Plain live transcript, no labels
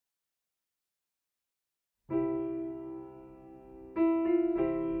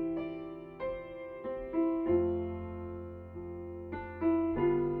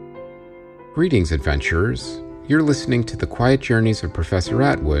Greetings, adventurers. You're listening to The Quiet Journeys of Professor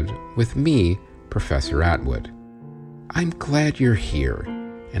Atwood with me, Professor Atwood. I'm glad you're here,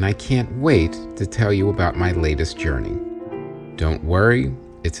 and I can't wait to tell you about my latest journey. Don't worry,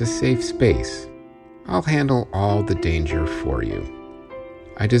 it's a safe space. I'll handle all the danger for you.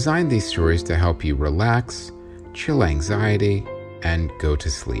 I designed these stories to help you relax, chill anxiety, and go to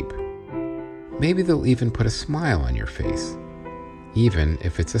sleep. Maybe they'll even put a smile on your face, even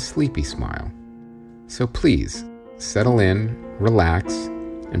if it's a sleepy smile. So please, settle in, relax,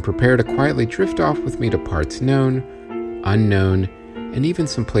 and prepare to quietly drift off with me to parts known, unknown, and even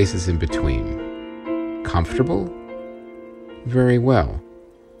some places in between. Comfortable? Very well.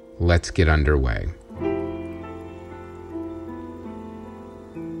 Let's get underway.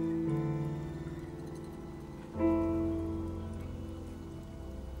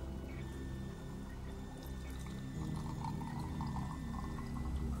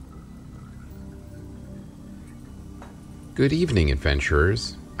 Good evening,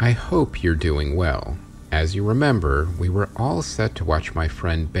 adventurers. I hope you're doing well. As you remember, we were all set to watch my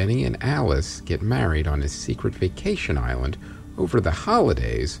friend Benny and Alice get married on his secret vacation island over the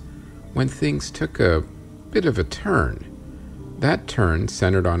holidays when things took a bit of a turn. That turn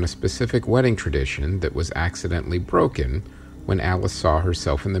centered on a specific wedding tradition that was accidentally broken when Alice saw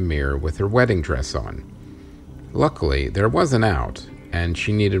herself in the mirror with her wedding dress on. Luckily, there was an out, and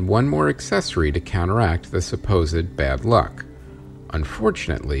she needed one more accessory to counteract the supposed bad luck.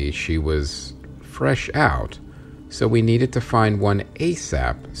 Unfortunately, she was fresh out, so we needed to find one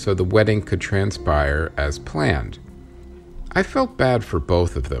ASAP so the wedding could transpire as planned. I felt bad for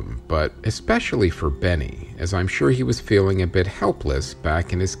both of them, but especially for Benny, as I'm sure he was feeling a bit helpless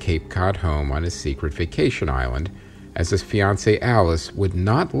back in his Cape Cod home on his secret vacation island, as his fiancée Alice would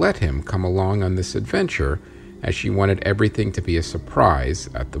not let him come along on this adventure, as she wanted everything to be a surprise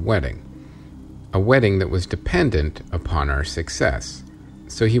at the wedding. A wedding that was dependent upon our success.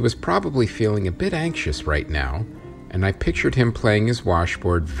 So he was probably feeling a bit anxious right now, and I pictured him playing his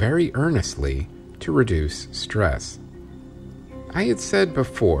washboard very earnestly to reduce stress. I had said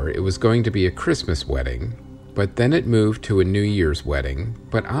before it was going to be a Christmas wedding, but then it moved to a New Year's wedding,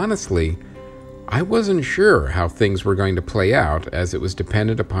 but honestly, I wasn't sure how things were going to play out, as it was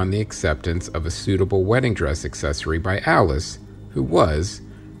dependent upon the acceptance of a suitable wedding dress accessory by Alice, who was,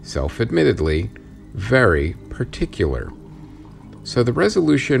 self-admittedly, very particular. So the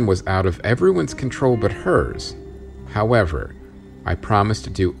resolution was out of everyone's control but hers. However, I promised to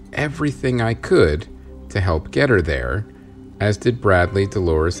do everything I could to help get her there, as did Bradley,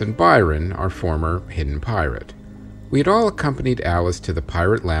 Dolores, and Byron, our former hidden pirate. We had all accompanied Alice to the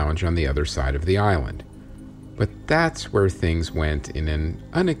pirate lounge on the other side of the island. But that's where things went in an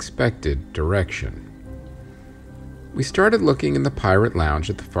unexpected direction. We started looking in the pirate lounge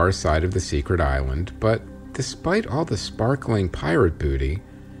at the far side of the secret island, but despite all the sparkling pirate booty,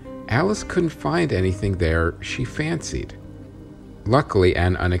 Alice couldn't find anything there she fancied. Luckily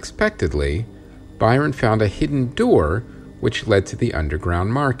and unexpectedly, Byron found a hidden door which led to the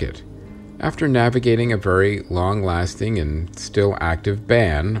underground market. After navigating a very long-lasting and still active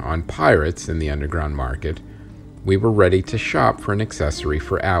ban on pirates in the underground market, we were ready to shop for an accessory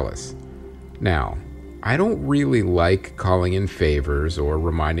for Alice. Now, I don't really like calling in favors or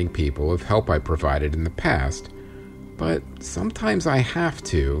reminding people of help I provided in the past, but sometimes I have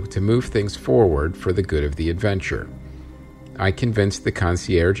to move things forward for the good of the adventure. I convinced the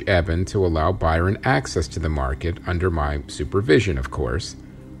concierge Eben to allow Byron access to the market under my supervision, of course,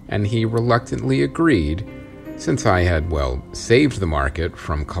 and he reluctantly agreed, since I had, saved the market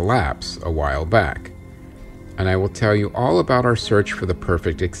from collapse a while back. And I will tell you all about our search for the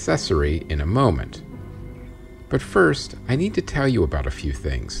perfect accessory in a moment. But first, I need to tell you about a few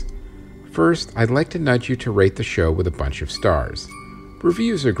things. First, I'd like to nudge you to rate the show with a bunch of stars.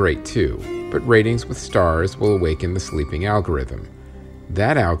 Reviews are great too, but ratings with stars will awaken the sleeping algorithm.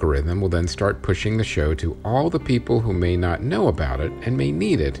 That algorithm will then start pushing the show to all the people who may not know about it and may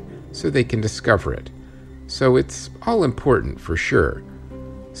need it so they can discover it. So it's all important for sure.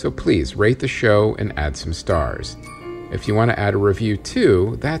 So please rate the show and add some stars. If you want to add a review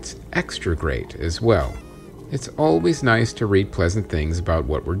too, that's extra great as well. It's always nice to read pleasant things about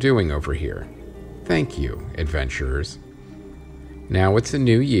what we're doing over here. Thank you, adventurers. Now it's a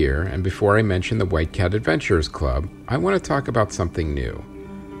new year, and before I mention the White Cat Adventurers Club, I want to talk about something new.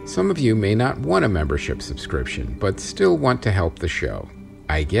 Some of you may not want a membership subscription, but still want to help the show.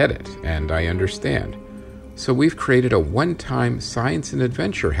 I get it, and I understand. So we've created a one-time Science and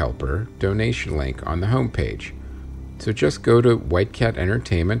Adventure Helper donation link on the homepage. So just go to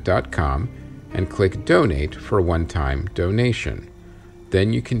whitecatentertainment.com and click Donate for a one-time donation.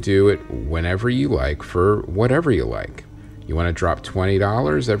 Then you can do it whenever you like for whatever you like. You want to drop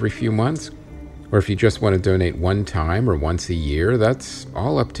 $20 every few months? Or if you just want to donate one time or once a year, that's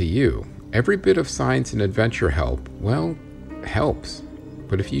all up to you. Every bit of science and adventure help, well, helps.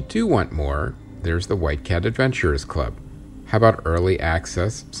 But if you do want more, there's the White Cat Adventurers Club. How about early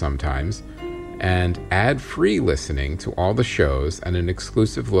access sometimes, and ad-free listening to all the shows and an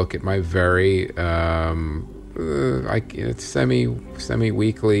exclusive look at my very, it's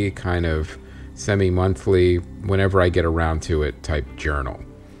semi-weekly, kind of semi-monthly, whenever I get around to it type journal.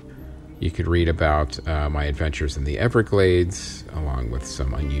 You could read about my adventures in the Everglades, along with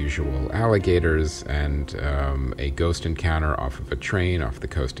some unusual alligators and a ghost encounter off of a train off the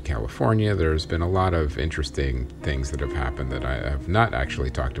coast of California. There's been a lot of interesting things that have happened that I have not actually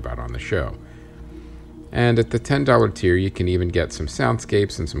talked about on the show. And at the $10 tier, you can even get some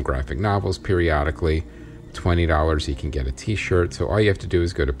soundscapes and some graphic novels periodically. $20, you can get a t-shirt. So all you have to do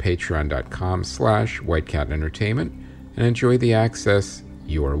is go to patreon.com/whitecatentertainment and enjoy the access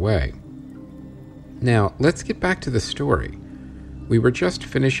your way. Now, let's get back to the story. We were just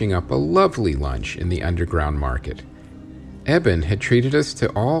finishing up a lovely lunch in the underground market. Eben had treated us to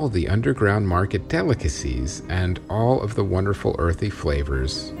all the underground market delicacies and all of the wonderful earthy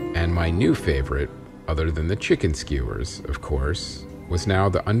flavors, and my new favorite, other than the chicken skewers, of course, was now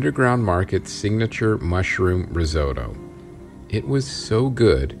the underground market signature mushroom risotto. It was so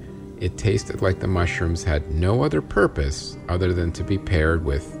good, it tasted like the mushrooms had no other purpose other than to be paired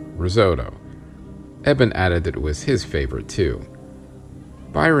with risotto. Eben added that it was his favorite too.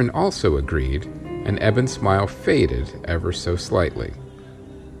 Byron also agreed, and Eben's smile faded ever so slightly.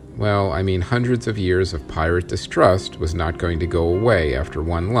 Well, I mean, hundreds of years of pirate distrust was not going to go away after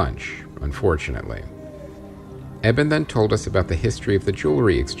one lunch, unfortunately. Eben then told us about the history of the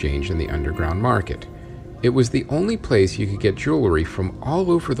jewelry exchange in the underground market. It was the only place you could get jewelry from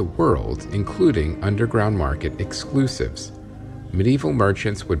all over the world, including underground market exclusives. Medieval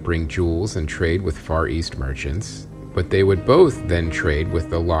merchants would bring jewels and trade with Far East merchants, but they would both then trade with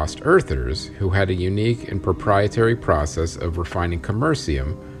the Lost Earthers, who had a unique and proprietary process of refining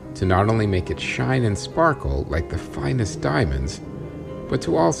commercium to not only make it shine and sparkle like the finest diamonds, but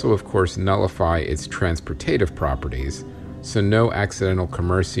to also, of course, nullify its transportative properties, so no accidental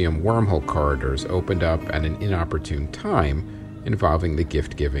commercium wormhole corridors opened up at an inopportune time involving the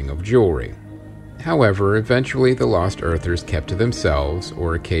gift-giving of jewelry. However, eventually the Lost Earthers kept to themselves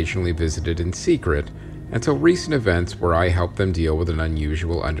or occasionally visited in secret until recent events where I helped them deal with an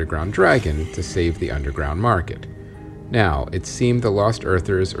unusual underground dragon to save the underground market. Now, it seemed the Lost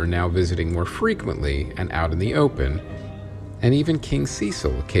Earthers are now visiting more frequently and out in the open, and even King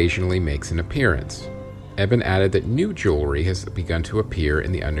Cecil occasionally makes an appearance. Eben added that new jewelry has begun to appear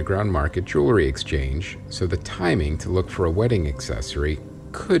in the underground market jewelry exchange, so the timing to look for a wedding accessory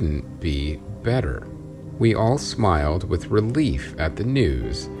couldn't be better. We all smiled with relief at the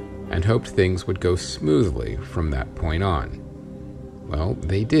news and hoped things would go smoothly from that point on. Well,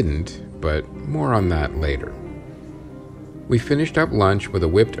 they didn't, but more on that later. We finished up lunch with a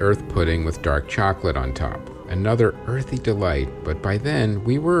whipped earth pudding with dark chocolate on top. Another earthy delight, but by then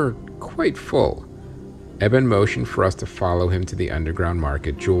we were quite full. Eben motioned for us to follow him to the underground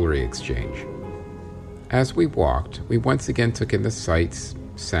market jewelry exchange. As we walked, we once again took in the sights,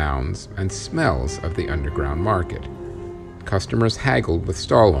 sounds, and smells of the underground market. Customers haggled with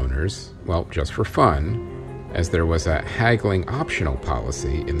stall owners, well, just for fun, as there was a haggling optional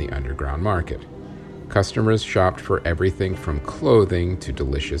policy in the underground market. Customers shopped for everything from clothing to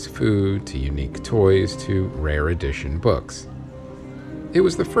delicious food to unique toys to rare edition books. It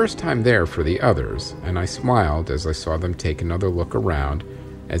was the first time there for the others, and I smiled as I saw them take another look around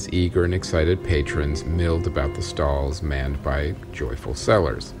as eager and excited patrons milled about the stalls manned by joyful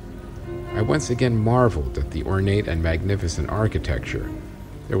sellers. I once again marveled at the ornate and magnificent architecture.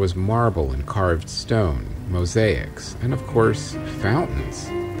 There was marble and carved stone, mosaics, and of course, fountains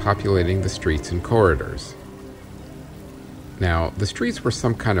populating the streets and corridors. Now, the streets were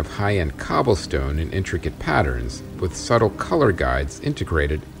some kind of high-end cobblestone in intricate patterns, with subtle color guides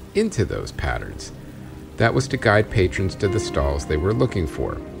integrated into those patterns. That was to guide patrons to the stalls they were looking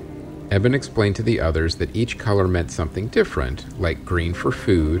for. Eben explained to the others that each color meant something different, like green for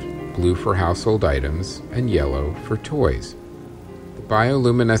food, blue for household items, and yellow for toys.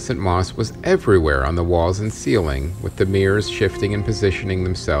 Bioluminescent moss was everywhere on the walls and ceiling, with the mirrors shifting and positioning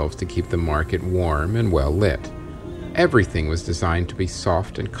themselves to keep the market warm and well lit. Everything was designed to be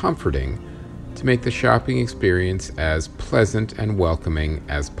soft and comforting, to make the shopping experience as pleasant and welcoming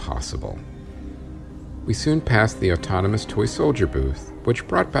as possible. We soon passed the autonomous toy soldier booth, which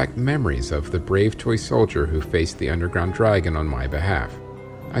brought back memories of the brave toy soldier who faced the underground dragon on my behalf.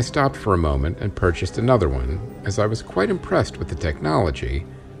 I stopped for a moment and purchased another one, as I was quite impressed with the technology,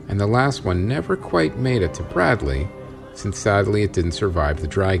 and the last one never quite made it to Bradley, since sadly it didn't survive the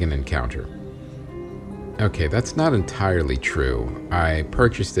dragon encounter. Okay, that's not entirely true. I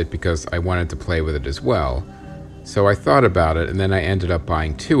purchased it because I wanted to play with it as well, so I thought about it and then I ended up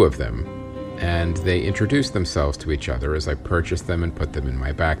buying two of them, and they introduced themselves to each other as I purchased them and put them in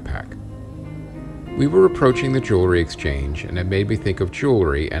my backpack. We were approaching the jewelry exchange, and it made me think of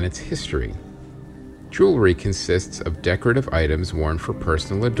jewelry and its history. Jewelry consists of decorative items worn for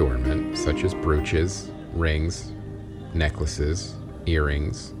personal adornment, such as brooches, rings, necklaces,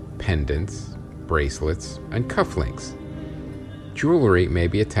 earrings, pendants, bracelets, and cufflinks. Jewelry may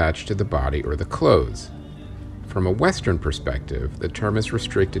be attached to the body or the clothes. From a Western perspective, the term is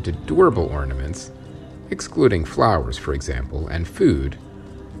restricted to durable ornaments, excluding flowers, for example, and food.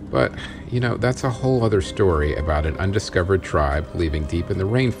 But, that's a whole other story about an undiscovered tribe living deep in the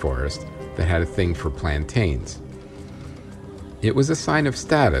rainforest that had a thing for plantains. It was a sign of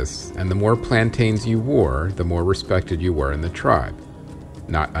status, and the more plantains you wore, the more respected you were in the tribe.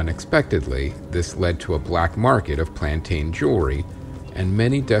 Not unexpectedly, this led to a black market of plantain jewelry, and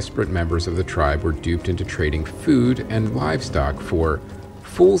many desperate members of the tribe were duped into trading food and livestock for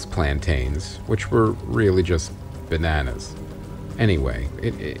fool's plantains, which were really just bananas. Anyway,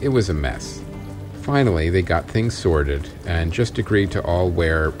 it was a mess. Finally, they got things sorted and just agreed to all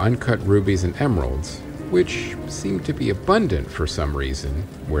wear uncut rubies and emeralds, which seemed to be abundant for some reason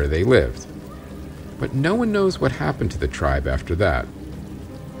where they lived. But no one knows what happened to the tribe after that.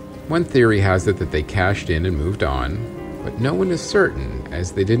 One theory has it that they cashed in and moved on, but no one is certain,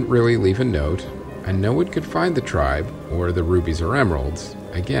 as they didn't really leave a note, and no one could find the tribe, or the rubies or emeralds,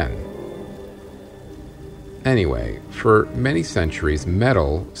 again. Anyway, for many centuries,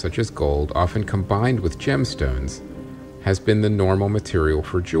 metal, such as gold, often combined with gemstones, has been the normal material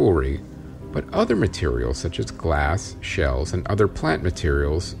for jewelry, but other materials such as glass, shells, and other plant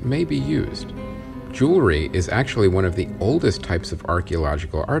materials may be used. Jewelry is actually one of the oldest types of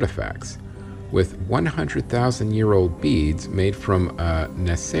archaeological artifacts, with 100,000-year-old beads made from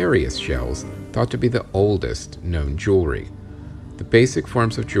nacreous shells thought to be the oldest known jewelry. The basic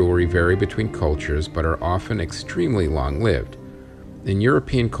forms of jewelry vary between cultures but are often extremely long-lived. In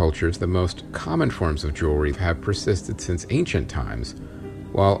European cultures, the most common forms of jewelry have persisted since ancient times,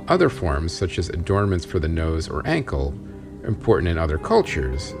 while other forms, such as adornments for the nose or ankle, important in other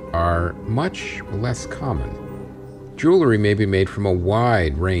cultures, are much less common. Jewelry may be made from a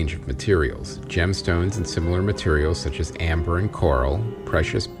wide range of materials. Gemstones and similar materials such as amber and coral,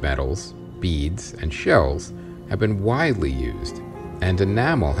 precious metals, beads, and shells have been widely used, and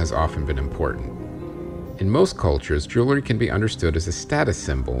enamel has often been important. In most cultures, jewelry can be understood as a status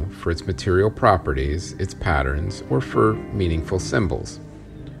symbol for its material properties, its patterns, or for meaningful symbols.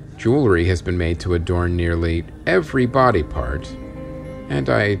 Jewelry has been made to adorn nearly every body part, and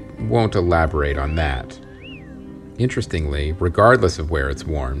I won't elaborate on that. Interestingly, regardless of where it's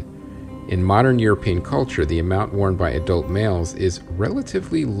worn, in modern European culture, the amount worn by adult males is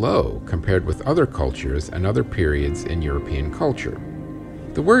relatively low compared with other cultures and other periods in European culture.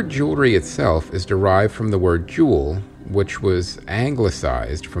 The word jewelry itself is derived from the word jewel, which was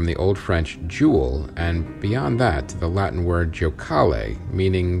anglicized from the Old French jewel, and beyond that to the Latin word giocale,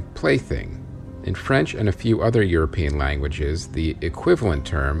 meaning plaything. In French and a few other European languages, the equivalent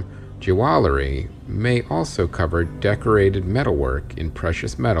term, jewellery, may also cover decorated metalwork in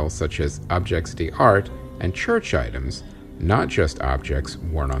precious metals such as objets d'art and church items, not just objects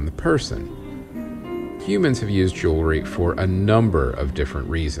worn on the person. Humans have used jewelry for a number of different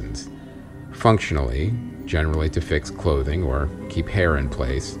reasons. Functionally, generally to fix clothing or keep hair in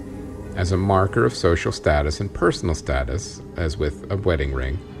place, as a marker of social status and personal status, as with a wedding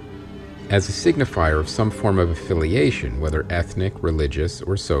ring, as a signifier of some form of affiliation, whether ethnic, religious,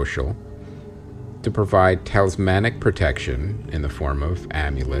 or social, to provide talismanic protection in the form of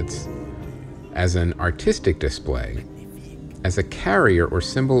amulets, as an artistic display, as a carrier or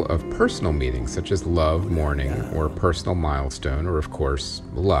symbol of personal meaning such as love, mourning, or a personal milestone, or of course,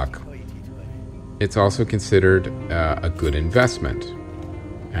 luck. It's also considered a good investment.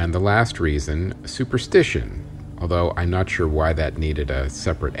 And the last reason, superstition, although I'm not sure why that needed a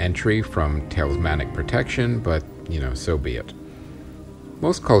separate entry from talismanic protection, but, so be it.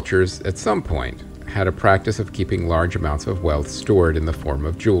 Most cultures, at some point, had a practice of keeping large amounts of wealth stored in the form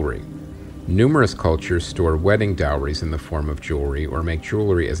of jewelry. Numerous cultures store wedding dowries in the form of jewelry or make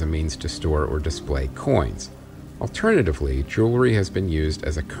jewelry as a means to store or display coins. Alternatively, jewelry has been used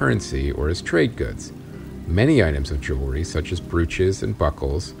as a currency or as trade goods. Many items of jewelry, such as brooches and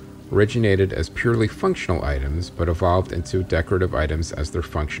buckles, originated as purely functional items but evolved into decorative items as their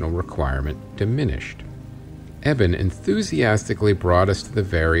functional requirement diminished. Eben enthusiastically brought us to the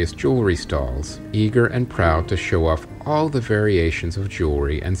various jewelry stalls, eager and proud to show off all the variations of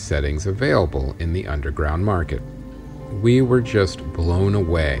jewelry and settings available in the underground market. We were just blown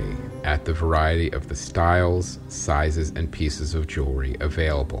away at the variety of the styles, sizes, and pieces of jewelry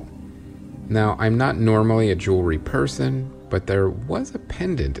available. Now, I'm not normally a jewelry person, but there was a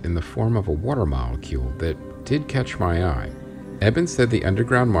pendant in the form of a water molecule that did catch my eye. Eben said the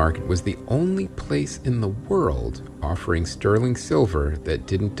underground market was the only place in the world offering sterling silver that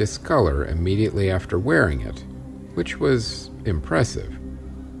didn't discolor immediately after wearing it, which was impressive.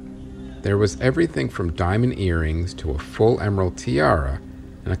 There was everything from diamond earrings to a full emerald tiara,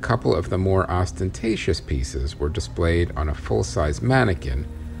 and a couple of the more ostentatious pieces were displayed on a full-size mannequin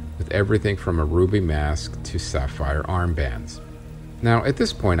with everything from a ruby mask to sapphire armbands. Now, at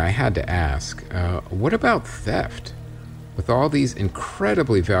this point, I had to ask, what about theft? With all these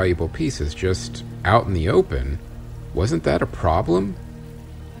incredibly valuable pieces just out in the open, wasn't that a problem?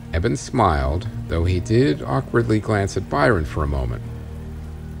 Eben smiled, though he did awkwardly glance at Byron for a moment.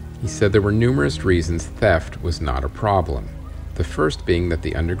 He said there were numerous reasons theft was not a problem. The first being that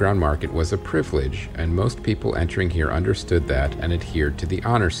the underground market was a privilege, and most people entering here understood that and adhered to the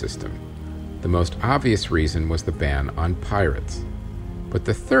honor system. The most obvious reason was the ban on pirates. But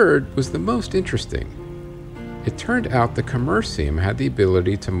the third was the most interesting. It turned out the commercium had the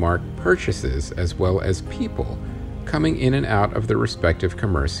ability to mark purchases as well as people coming in and out of the respective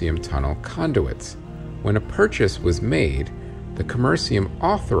commercium tunnel conduits. When a purchase was made, the commercium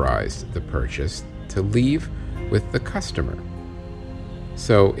authorized the purchase to leave with the customer.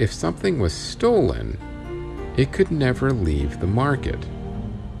 So if something was stolen, it could never leave the market.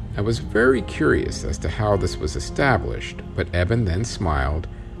 I was very curious as to how this was established, but Eben then smiled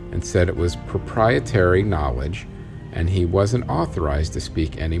and said it was proprietary knowledge and he wasn't authorized to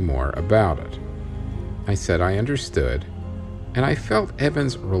speak any more about it. I said I understood, and I felt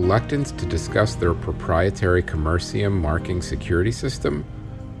Eben's reluctance to discuss their proprietary commercium marking security system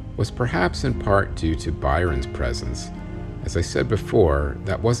was perhaps in part due to Byron's presence. As I said before,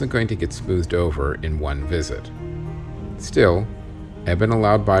 that wasn't going to get smoothed over in one visit. Still, Eben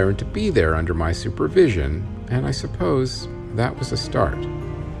allowed Byron to be there under my supervision, and I suppose that was a start.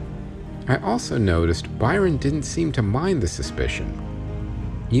 I also noticed Byron didn't seem to mind the suspicion,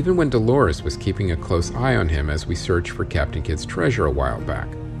 even when Dolores was keeping a close eye on him as we searched for Captain Kidd's treasure a while back.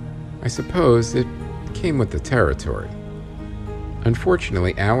 I suppose it came with the territory.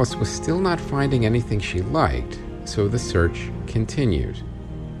 Unfortunately, Alice was still not finding anything she liked, so the search continued.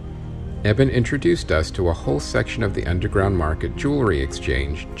 Eben introduced us to a whole section of the underground market jewelry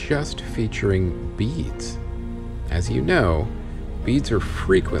exchange just featuring beads. As you know, beads are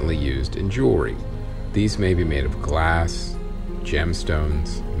frequently used in jewelry. These may be made of glass,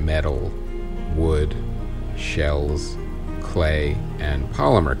 gemstones, metal, wood, shells, clay, and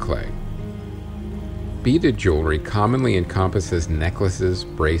polymer clay. Beaded jewelry commonly encompasses necklaces,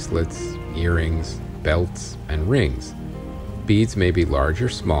 bracelets, earrings, belts, and rings. Beads may be large or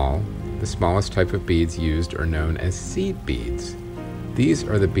small. The smallest type of beads used are known as seed beads. These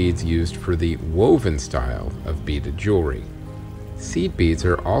are the beads used for the woven style of beaded jewelry. Seed beads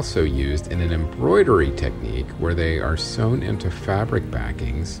are also used in an embroidery technique where they are sewn into fabric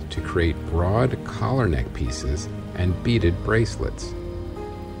backings to create broad collar neck pieces and beaded bracelets.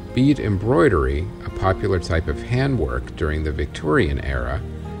 Bead embroidery, a popular type of handwork during the Victorian era,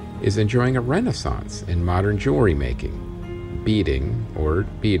 is enjoying a renaissance in modern jewelry making. Beading, or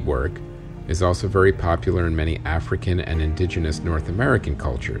beadwork, is also very popular in many African and indigenous North American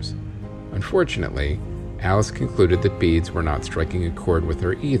cultures. Unfortunately, Alice concluded that beads were not striking a chord with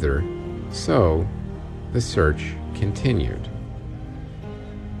her either, so the search continued.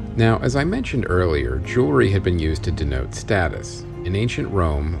 Now, as I mentioned earlier, jewelry had been used to denote status. In ancient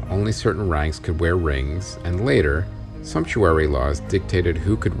Rome, only certain ranks could wear rings, and later, sumptuary laws dictated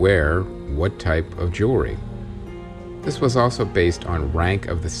who could wear what type of jewelry. This was also based on rank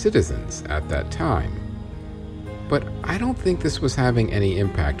of the citizens at that time. But I don't think this was having any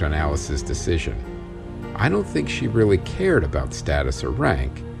impact on Alice's decision. I don't think she really cared about status or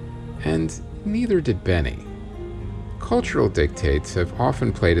rank, and neither did Benny. Cultural dictates have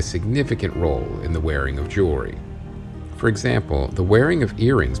often played a significant role in the wearing of jewelry. For example, the wearing of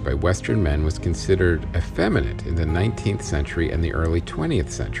earrings by Western men was considered effeminate in the 19th century and the early 20th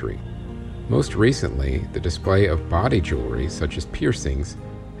century. Most recently, the display of body jewelry, such as piercings,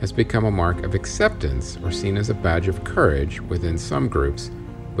 has become a mark of acceptance or seen as a badge of courage within some groups,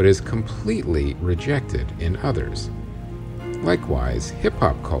 but is completely rejected in others. Likewise,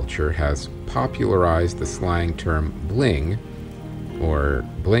 hip-hop culture has popularized the slang term bling, or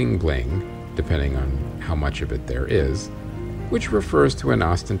bling bling, depending on how much of it there is, which refers to an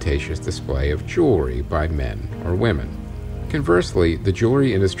ostentatious display of jewelry by men or women. Conversely, the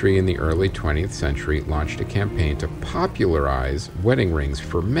jewelry industry in the early 20th century launched a campaign to popularize wedding rings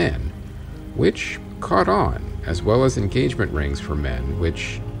for men, which caught on, as well as engagement rings for men,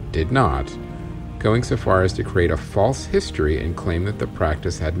 which did not, going so far as to create a false history and claim that the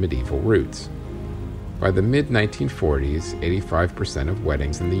practice had medieval roots. By the mid-1940s, 85% of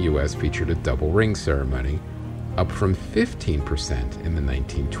weddings in the U.S. featured a double ring ceremony, up from 15% in the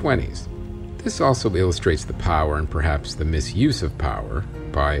 1920s. This also illustrates the power and perhaps the misuse of power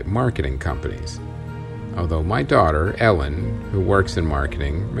by marketing companies. Although my daughter, Ellen, who works in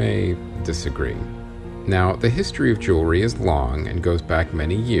marketing, may disagree. Now, the history of jewelry is long and goes back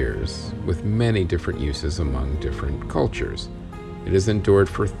many years, with many different uses among different cultures. It has endured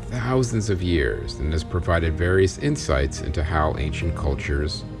for thousands of years and has provided various insights into how ancient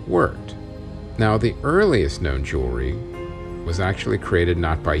cultures worked. Now, the earliest known jewelry was actually created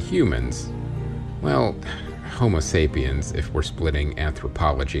not by humans, well, Homo sapiens if we're splitting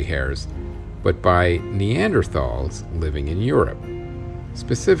anthropology hairs, but by Neanderthals living in Europe.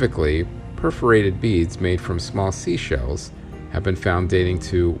 Specifically, perforated beads made from small seashells have been found dating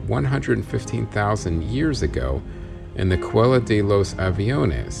to 115,000 years ago in the Cueva de los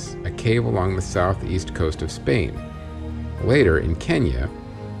Aviones, a cave along the southeast coast of Spain. Later, in Kenya,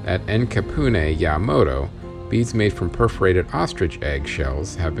 at Enkapune Yamoto, beads made from perforated ostrich egg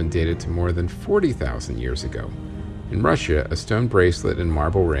shells have been dated to more than 40,000 years ago. In Russia, a stone bracelet and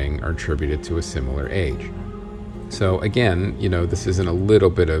marble ring are attributed to a similar age. So again, this isn't a little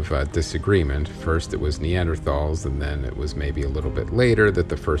bit of a disagreement. First it was Neanderthals, and then it was maybe a little bit later that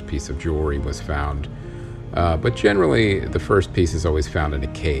the first piece of jewelry was found. But generally, the first piece is always found in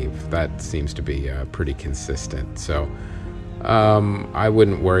a cave. That seems to be pretty consistent. So I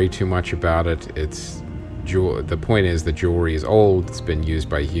wouldn't worry too much about it. The point is the jewelry is old. It's been used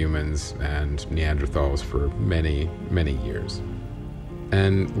by humans and Neanderthals for many, many years.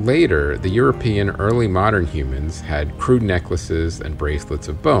 And later, the European early modern humans had crude necklaces and bracelets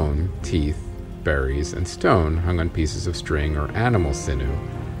of bone, teeth, berries, and stone hung on pieces of string or animal sinew,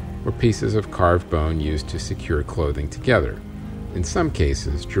 or pieces of carved bone used to secure clothing together. In some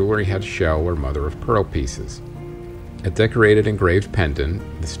cases, jewelry had shell or mother-of-pearl pieces. A decorated engraved pendant,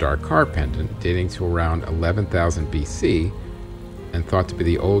 the Star Car pendant, dating to around 11,000 BC, and thought to be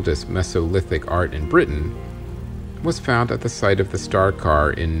the oldest Mesolithic art in Britain, was found at the site of the Star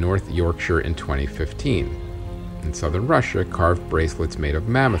Car in North Yorkshire in 2015. In southern Russia, carved bracelets made of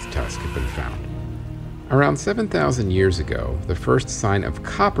mammoth tusk have been found. Around 7,000 years ago, the first sign of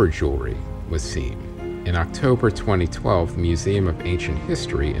copper jewelry was seen. In October 2012, the Museum of Ancient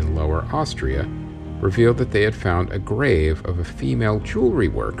History in Lower Austria revealed that they had found a grave of a female jewelry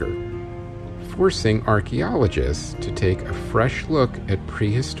worker, forcing archaeologists to take a fresh look at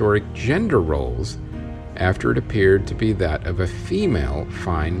prehistoric gender roles after it appeared to be that of a female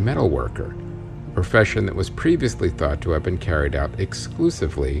fine metal worker, a profession that was previously thought to have been carried out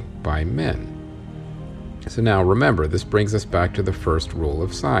exclusively by men. So now remember, this brings us back to the first rule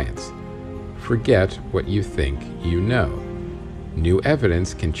of science. Forget what you think you know. New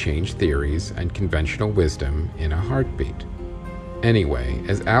evidence can change theories and conventional wisdom in a heartbeat. Anyway,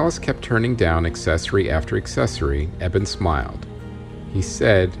 as Alice kept turning down accessory after accessory, Eben smiled. He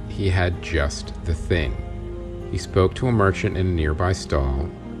said he had just the thing. He spoke to a merchant in a nearby stall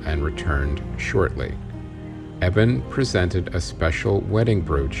and returned shortly. Eben presented a special wedding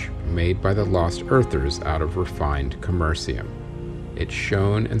brooch made by the Lost Earthers out of refined commercium. It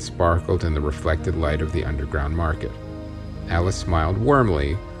shone and sparkled in the reflected light of the underground market. Alice smiled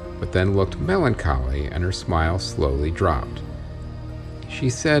warmly, but then looked melancholy, and her smile slowly dropped. She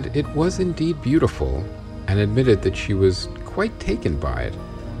said it was indeed beautiful, and admitted that she was quite taken by it,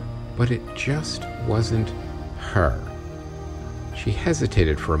 but it just wasn't her. She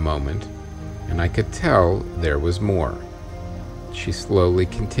hesitated for a moment, and I could tell there was more. She slowly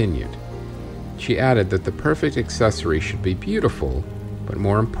continued. She added that the perfect accessory should be beautiful, but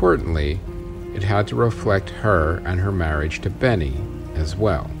more importantly, it had to reflect her and her marriage to Benny as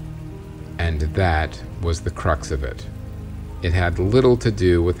well. And that was the crux of it. It had little to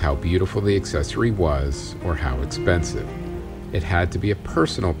do with how beautiful the accessory was or how expensive. It had to be a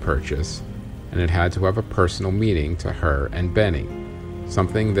personal purchase, and it had to have a personal meaning to her and Benny,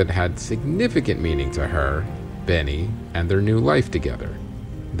 something that had significant meaning to her, Benny, and their new life together.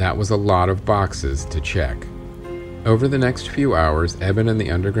 That was a lot of boxes to check. Over the next few hours, Eben and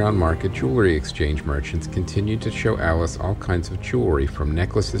the Underground Market jewelry exchange merchants continued to show Alice all kinds of jewelry, from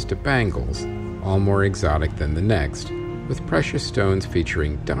necklaces to bangles, all more exotic than the next, with precious stones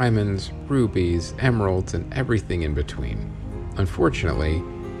featuring diamonds, rubies, emeralds, and everything in between. Unfortunately,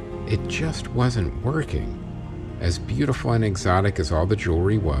 it just wasn't working. As beautiful and exotic as all the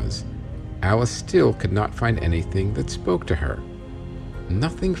jewelry was, Alice still could not find anything that spoke to her.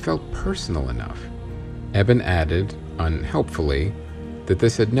 Nothing felt personal enough. Eben added, unhelpfully, that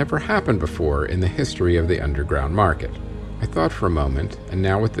this had never happened before in the history of the underground market. I thought for a moment, and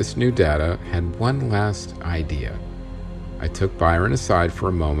now with this new data, had one last idea. I took Byron aside for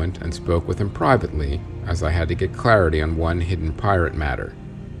a moment and spoke with him privately, as I had to get clarity on one hidden pirate matter.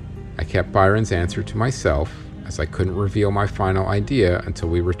 I kept Byron's answer to myself, as I couldn't reveal my final idea until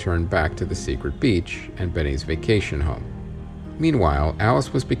we returned back to the secret beach and Benny's vacation home. Meanwhile,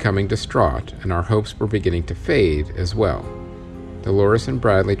 Alice was becoming distraught, and our hopes were beginning to fade as well. Dolores and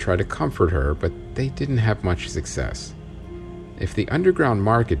Bradley tried to comfort her, but they didn't have much success. If the underground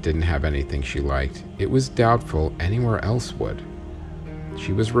market didn't have anything she liked, it was doubtful anywhere else would.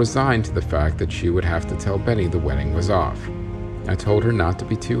 She was resigned to the fact that she would have to tell Benny the wedding was off. I told her not to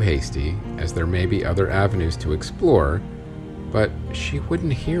be too hasty, as there may be other avenues to explore, but she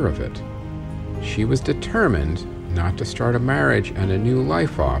wouldn't hear of it. She was determined not to start a marriage and a new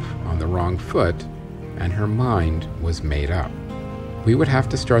life off on the wrong foot, and her mind was made up. We would have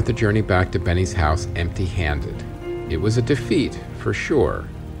to start the journey back to Benny's house empty-handed. It was a defeat, for sure,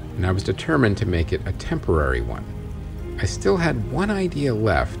 and I was determined to make it a temporary one. I still had one idea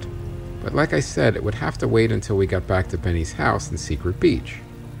left, but like I said, it would have to wait until we got back to Benny's house in Secret Beach.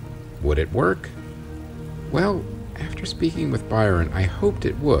 Would it work? Well, after speaking with Byron, I hoped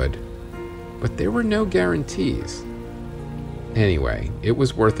it would, but there were no guarantees. Anyway, it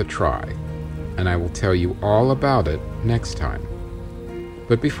was worth a try, and I will tell you all about it next time.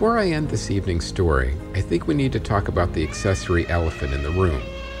 But before I end this evening's story, I think we need to talk about the accessory elephant in the room.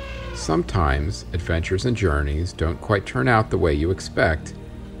 Sometimes adventures and journeys don't quite turn out the way you expect,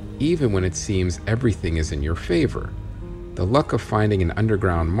 even when it seems everything is in your favor. The luck of finding an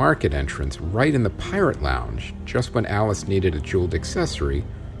underground market entrance right in the pirate lounge, just when Alice needed a jeweled accessory,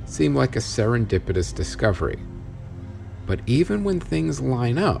 seemed like a serendipitous discovery. But even when things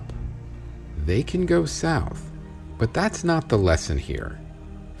line up, they can go south. But that's not the lesson here.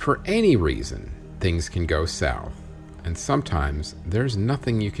 For any reason, things can go south, and sometimes there's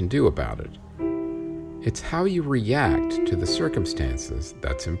nothing you can do about it. It's how you react to the circumstances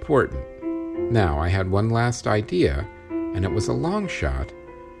that's important. Now, I had one last idea, and it was a long shot,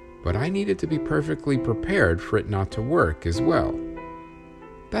 but I needed to be perfectly prepared for it not to work as well.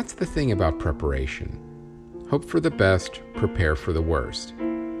 That's the thing about preparation. Hope for the best, prepare for the worst.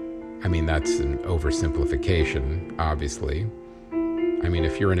 I mean, that's an oversimplification, obviously. I mean,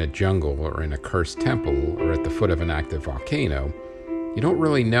 if you're in a jungle or in a cursed temple or at the foot of an active volcano, you don't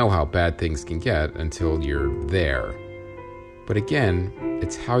really know how bad things can get until you're there. But again,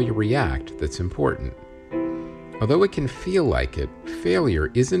 it's how you react that's important. Although it can feel like it,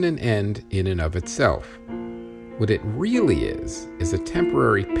 failure isn't an end in and of itself. What it really is a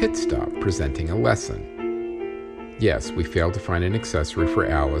temporary pit stop presenting a lesson. Yes, we failed to find an accessory for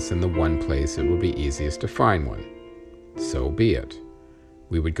Alice in the one place it would be easiest to find one. So be it.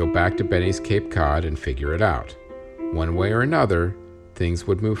 We would go back to Benny's Cape Cod and figure it out. One way or another, things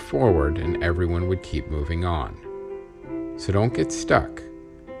would move forward and everyone would keep moving on. So don't get stuck,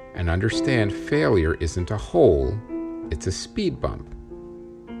 and understand failure isn't a hole, it's a speed bump.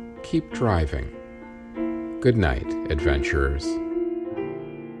 Keep driving. Good night, adventurers.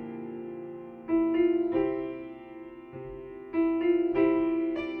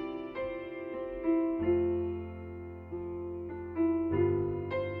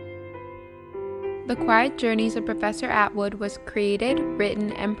 The Quiet Journeys of Professor Atwood was created,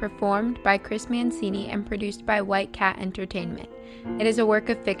 written, and performed by Chris Mancini and produced by White Cat Entertainment. It is a work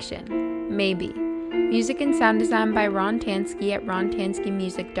of fiction. Maybe. Music and sound design by Ron Tansky at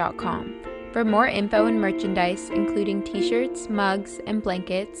rontanskymusic.com. For more info and merchandise, including t-shirts, mugs, and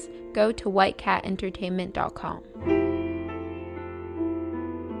blankets, go to whitecatentertainment.com.